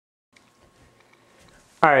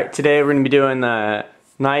Alright, today we're going to be doing the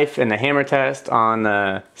knife and the hammer test on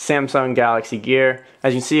the Samsung Galaxy Gear.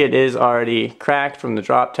 As you can see, it is already cracked from the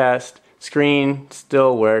drop test. Screen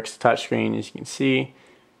still works, touch screen as you can see.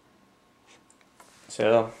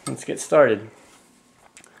 So let's get started.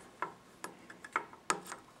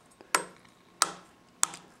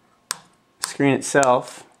 Screen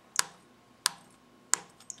itself,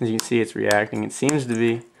 as you can see, it's reacting. It seems to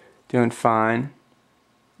be doing fine.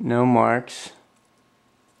 No marks.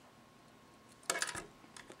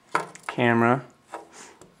 Camera.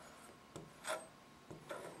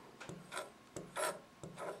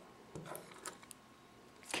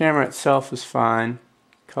 Camera itself is fine.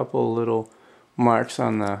 Couple little marks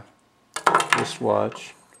on the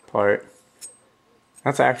wristwatch part.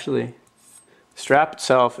 That's actually, the strap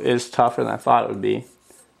itself is tougher than I thought it would be.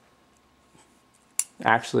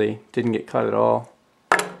 Actually, didn't get cut at all.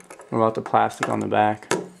 What about the plastic on the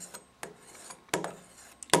back?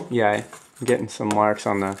 Yeah, I'm getting some marks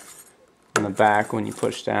on the back when you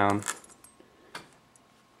push down.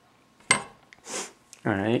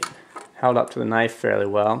 Alright, held up to the knife fairly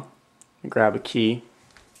well. Grab a key.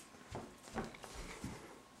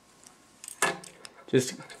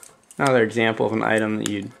 Just another example of an item that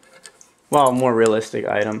you'd, well, a more realistic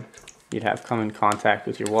item you'd have come in contact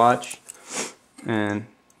with your watch. And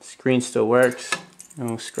screen still works,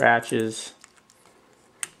 no scratches.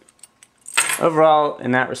 Overall, in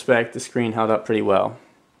that respect, the screen held up pretty well.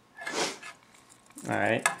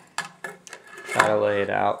 Alright, try to lay it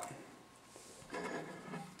out.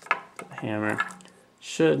 The hammer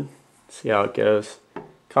should see how it goes.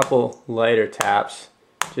 Couple lighter taps,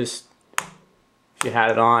 just if you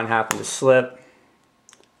had it on, happened to slip,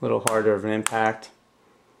 a little harder of an impact,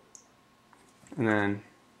 and then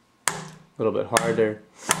a little bit harder.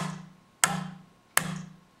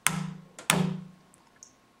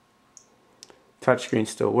 Touchscreen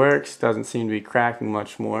still works, doesn't seem to be cracking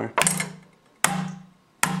much more.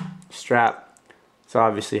 Strap is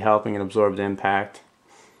obviously helping it absorb the impact.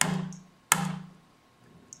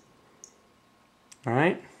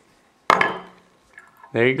 Alright,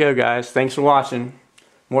 there you go guys, thanks for watching.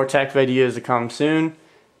 More tech videos to come soon.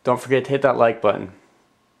 Don't forget to hit that like button.